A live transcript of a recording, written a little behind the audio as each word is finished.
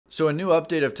So a new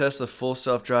update of Tesla full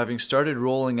self-driving started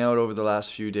rolling out over the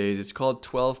last few days. It's called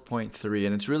 12.3,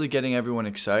 and it's really getting everyone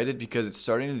excited because it's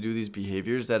starting to do these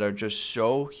behaviors that are just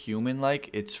so human-like,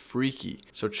 it's freaky.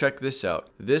 So check this out.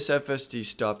 This FSD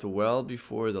stopped well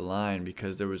before the line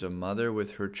because there was a mother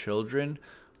with her children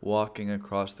walking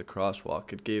across the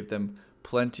crosswalk. It gave them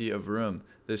plenty of room.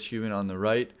 This human on the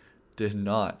right did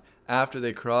not. After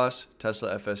they cross,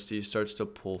 Tesla FSD starts to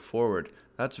pull forward.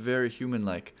 That's very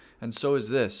human-like. And so is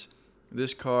this.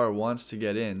 This car wants to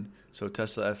get in, so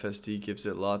Tesla FSD gives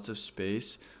it lots of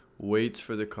space, waits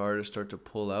for the car to start to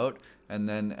pull out, and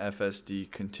then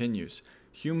FSD continues.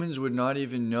 Humans would not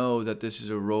even know that this is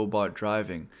a robot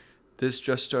driving. This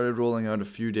just started rolling out a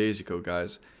few days ago,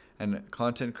 guys. And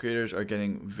content creators are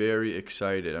getting very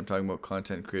excited. I'm talking about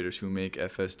content creators who make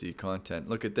FSD content.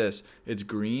 Look at this. It's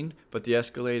green, but the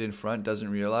Escalade in front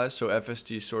doesn't realize, so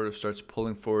FSD sort of starts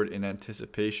pulling forward in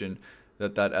anticipation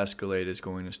that that Escalade is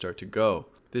going to start to go.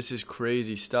 This is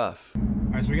crazy stuff.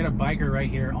 All right, so we got a biker right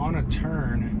here on a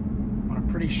turn, on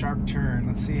a pretty sharp turn.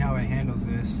 Let's see how it handles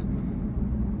this.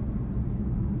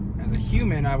 As a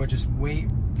human, I would just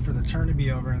wait for the turn to be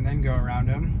over and then go around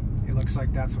him. It looks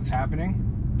like that's what's happening.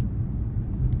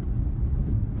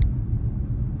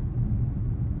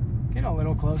 Getting a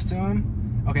little close to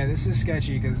him. Okay, this is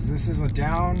sketchy because this is a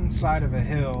downside of a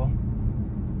hill.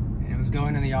 It was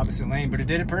going in the opposite lane, but it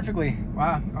did it perfectly.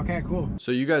 Wow, okay, cool.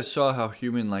 So you guys saw how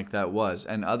human-like that was,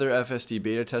 and other FSD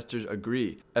beta testers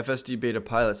agree. FSD beta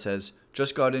pilot says,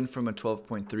 just got in from a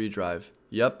 12.3 drive.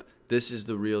 Yep, this is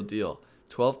the real deal.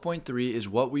 12.3 is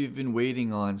what we've been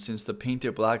waiting on since the Paint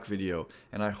It Black video,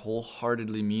 and I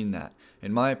wholeheartedly mean that.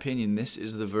 In my opinion, this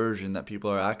is the version that people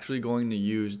are actually going to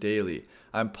use daily.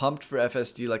 I'm pumped for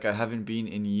FSD like I haven't been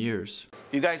in years.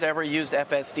 If you guys ever used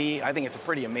FSD, I think it's a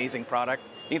pretty amazing product.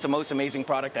 I think it's the most amazing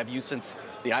product I've used since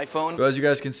the iPhone. So as you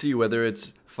guys can see, whether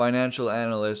it's financial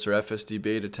analysts or FSD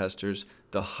beta testers,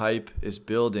 the hype is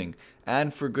building,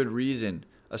 and for good reason.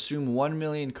 Assume 1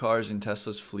 million cars in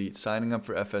Tesla's fleet signing up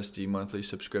for FSD monthly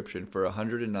subscription for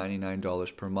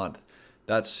 $199 per month.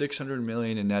 That's $600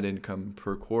 million in net income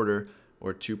per quarter,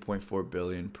 or $2.4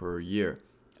 billion per year.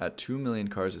 At 2 million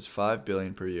cars is $5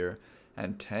 billion per year,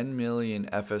 and 10 million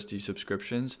FSD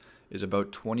subscriptions is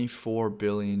about $24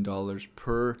 billion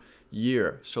per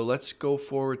year. So let's go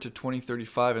forward to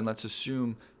 2035 and let's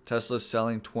assume Tesla's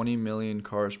selling 20 million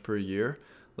cars per year.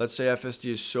 Let's say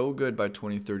FSD is so good by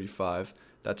 2035,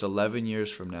 that's 11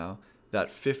 years from now, that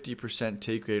 50%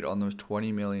 take rate on those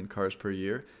 20 million cars per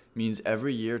year means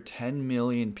every year 10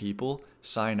 million people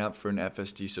sign up for an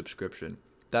FSD subscription.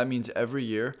 That means every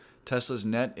year Tesla's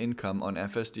net income on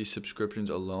FSD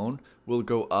subscriptions alone will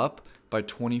go up by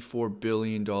 $24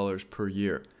 billion per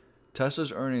year.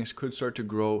 Tesla's earnings could start to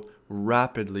grow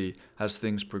rapidly as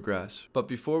things progress. But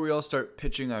before we all start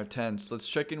pitching our tents, let's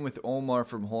check in with Omar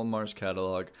from WholeMars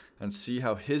catalog and see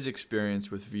how his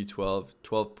experience with V12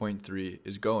 12.3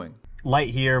 is going. Light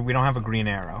here, we don't have a green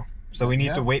arrow, so we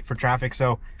need to wait for traffic.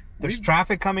 So there's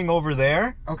traffic coming over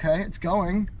there. Okay, it's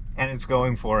going. And it's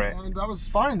going for it. And that was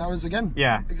fine. That was, again,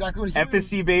 exactly what he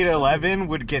FSD Beta 11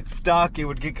 would get stuck. It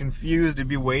would get confused. It'd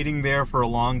be waiting there for a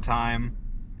long time.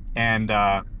 And,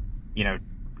 you know,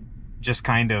 just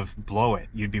kind of blow it.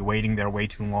 You'd be waiting there way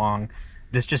too long.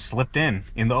 This just slipped in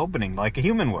the opening like a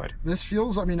human would. This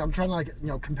feels, I mean, I'm trying to, like, you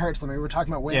know, compare it to something. We were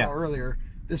talking about Waymo earlier.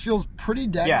 This feels pretty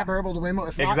dang comparable to Waymo.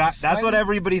 If not exactly. That's what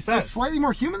everybody says. It's slightly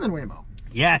more human than Waymo.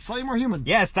 Yes. Slightly more human.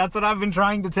 Yes, that's what I've been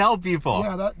trying to tell people.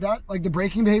 Yeah, that like the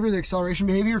braking behavior, the acceleration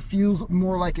behavior feels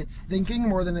more like it's thinking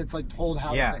more than it's like told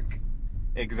how to think.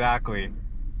 Exactly.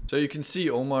 So you can see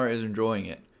Omar is enjoying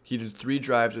it. He did 3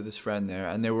 drives with his friend there,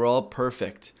 and they were all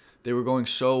perfect. They were going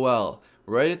so well.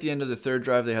 Right at the end of the 3rd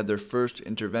drive, they had their first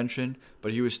intervention,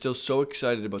 but he was still so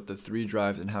excited about the 3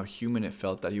 drives and how human it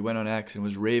felt that he went on X and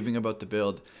was raving about the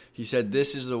build. He said,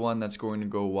 this is the one that's going to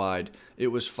go wide. It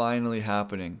was finally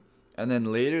happening. And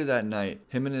then later that night,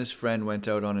 him and his friend went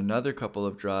out on another couple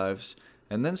of drives,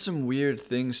 and then some weird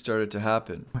things started to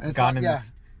happen.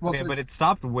 Well, but it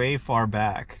stopped way far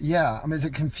back. Yeah, I mean, is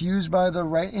it confused by the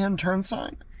right-hand turn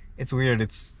sign? It's weird.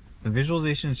 It's the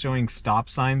visualization is showing stop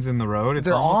signs in the road. It's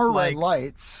there almost are like, red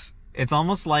lights. It's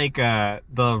almost like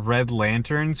the red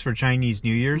lanterns for Chinese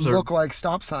New Year's. Look like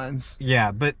stop signs.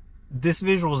 Yeah, but this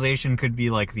visualization could be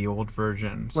like the old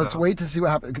version. So. Let's wait to see what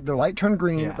happens. The light turned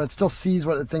green, but it still sees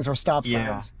what it thinks are stop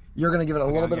signs. You're going to give it a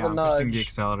little bit of a nudge. Pushing the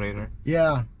accelerator.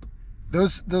 Yeah.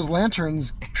 Those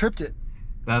lanterns tripped it.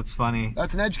 That's funny.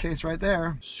 That's an edge case right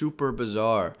there. Super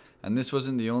bizarre. And this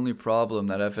wasn't the only problem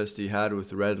that FSD had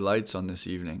with red lights on this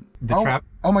evening.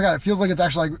 Oh my god, it feels like it's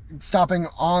actually like stopping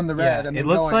on the red. Yeah, it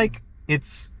looks like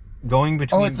it's going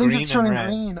between it thinks green it's turning and red.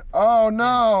 green. Oh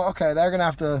no. Okay, they're gonna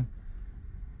have to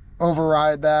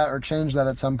override that or change that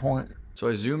at some point. So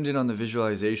I zoomed in on the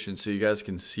visualization so you guys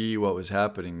can see what was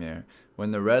happening there.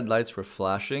 When the red lights were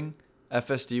flashing,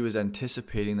 FSD was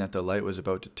anticipating that the light was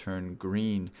about to turn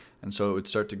green, and so it would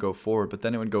start to go forward, but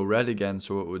then it would go red again,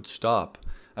 so it would stop.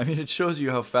 I mean, it shows you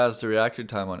how fast the reaction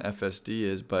time on FSD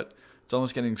is, but it's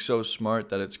almost getting so smart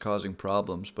that it's causing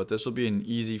problems. But this will be an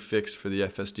easy fix for the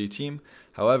FSD team.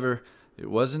 However,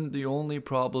 it wasn't the only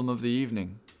problem of the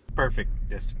evening. Perfect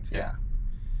distance. Yeah.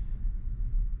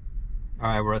 All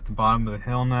right, we're at the bottom of the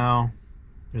hill now.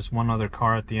 There's one other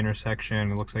car at the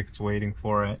intersection. It looks like it's waiting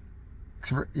for it.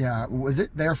 Yeah, was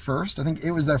it there first? I think it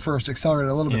was there first,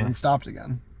 accelerated a little bit and stopped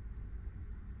again.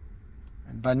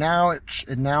 And by now,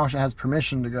 it now has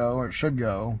permission to go, or it should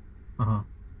go. Uh-huh.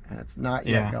 And it's not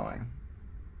yet going.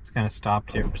 It's kind of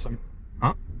stopped here for some...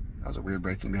 Huh? That was a weird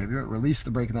braking behavior. It released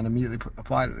the brake and then immediately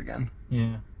applied it again.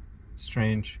 Yeah.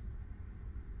 Strange.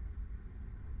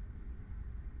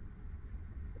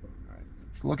 All right.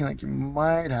 It's looking like you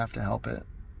might have to help it.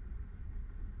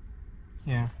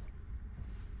 Yeah.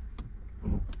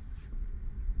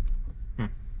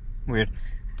 Weird.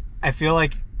 I feel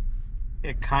like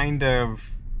it kind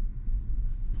of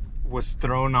was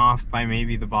thrown off by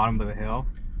maybe the bottom of the hill.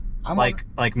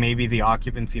 Like maybe the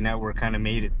occupancy network kind of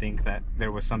made it think that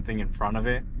there was something in front of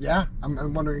it. Yeah,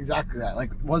 I'm wondering exactly that.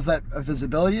 Like, was that a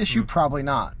visibility issue? Probably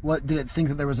not. What, did it think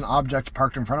that there was an object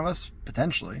parked in front of us?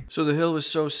 Potentially. So the hill was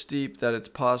so steep that it's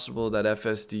possible that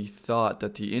FSD thought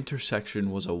that the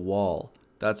intersection was a wall.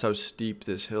 That's how steep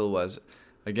this hill was.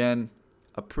 Again,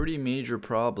 a pretty major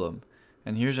problem.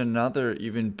 And here's another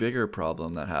even bigger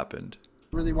problem that happened.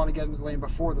 Really want to get into the lane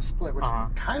before the split, which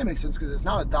kind of makes sense because it's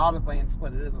not a dotted lane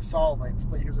split, it is a solid lane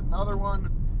split. Here's another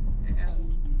one, and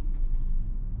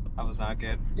That was not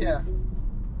good. Yeah.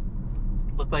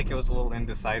 Looked like it was a little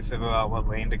indecisive about what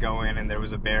lane to go in, and there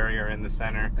was a barrier in the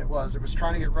center. It was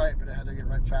trying to get right, but it had to get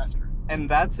right faster. And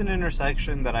that's an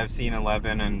intersection that I've seen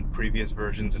 11 and previous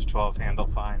versions of 12 handle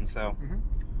fine, so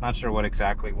not sure what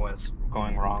exactly was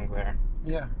going wrong there.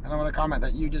 Yeah, and I want to comment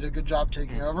that you did a good job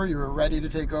taking over. You were ready to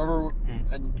take over,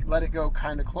 and you let it go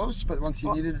kind of close, but once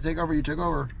you needed to take over, you took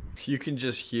over. You can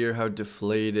just hear how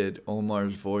deflated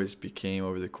Omar's voice became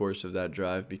over the course of that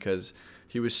drive because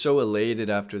he was so elated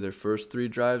after their first 3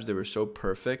 drives. They were so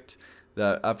perfect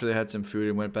that after they had some food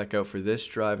and went back out for this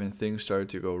drive and things started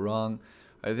to go wrong,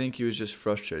 I think he was just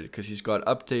frustrated because he's got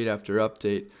update after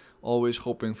update, always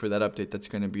hoping for that update that's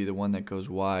going to be the one that goes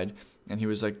wide. And he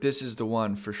was like, this is the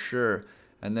one for sure.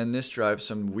 And then this drive,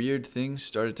 some weird things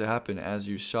started to happen, as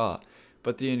you saw.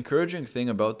 But the encouraging thing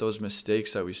about those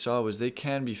mistakes that we saw was they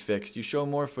can be fixed. You show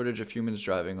more footage of humans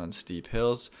driving on steep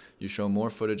hills. You show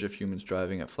more footage of humans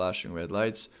driving at flashing red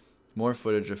lights. More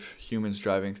footage of humans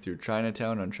driving through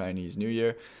Chinatown on Chinese New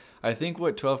Year. I think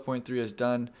what 12.3 has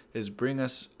done is bring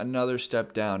us another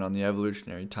step down on the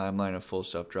evolutionary timeline of full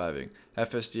self-driving.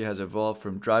 FSD has evolved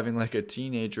from driving like a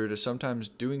teenager to sometimes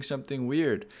doing something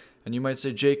weird. And you might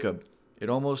say, Jacob, it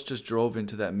almost just drove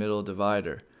into that middle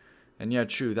divider. And yeah,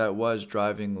 true, that was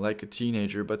driving like a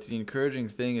teenager, but the encouraging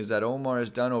thing is that Omar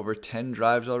has done over 10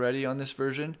 drives already on this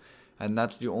version, and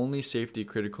that's the only safety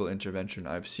critical intervention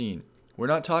I've seen. We're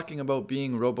not talking about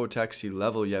being robotaxi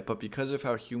level yet, but because of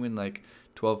how human-like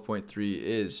 12.3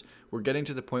 is, we're getting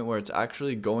to the point where it's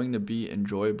actually going to be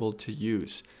enjoyable to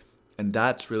use. And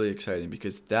that's really exciting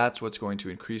because that's what's going to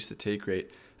increase the take rate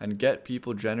and get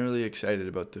people generally excited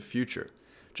about the future.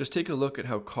 Just take a look at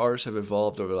how cars have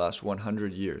evolved over the last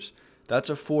 100 years. That's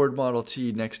a Ford Model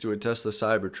T next to a Tesla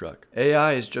Cybertruck.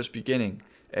 AI is just beginning.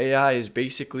 AI is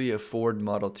basically a Ford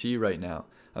Model T right now.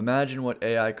 Imagine what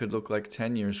AI could look like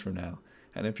 10 years from now.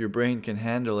 And if your brain can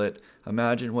handle it,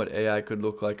 imagine what AI could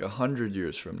look like 100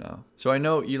 years from now. So I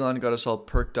know Elon got us all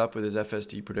perked up with his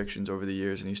FSD predictions over the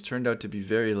years, and he's turned out to be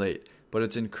very late. But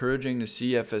it's encouraging to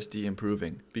see FSD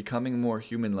improving, becoming more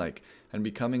human-like, and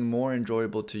becoming more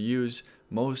enjoyable to use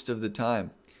most of the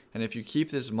time. And if you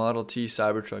keep this Model T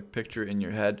Cybertruck picture in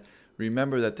your head,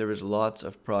 remember that there is lots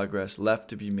of progress left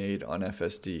to be made on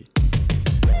FSD.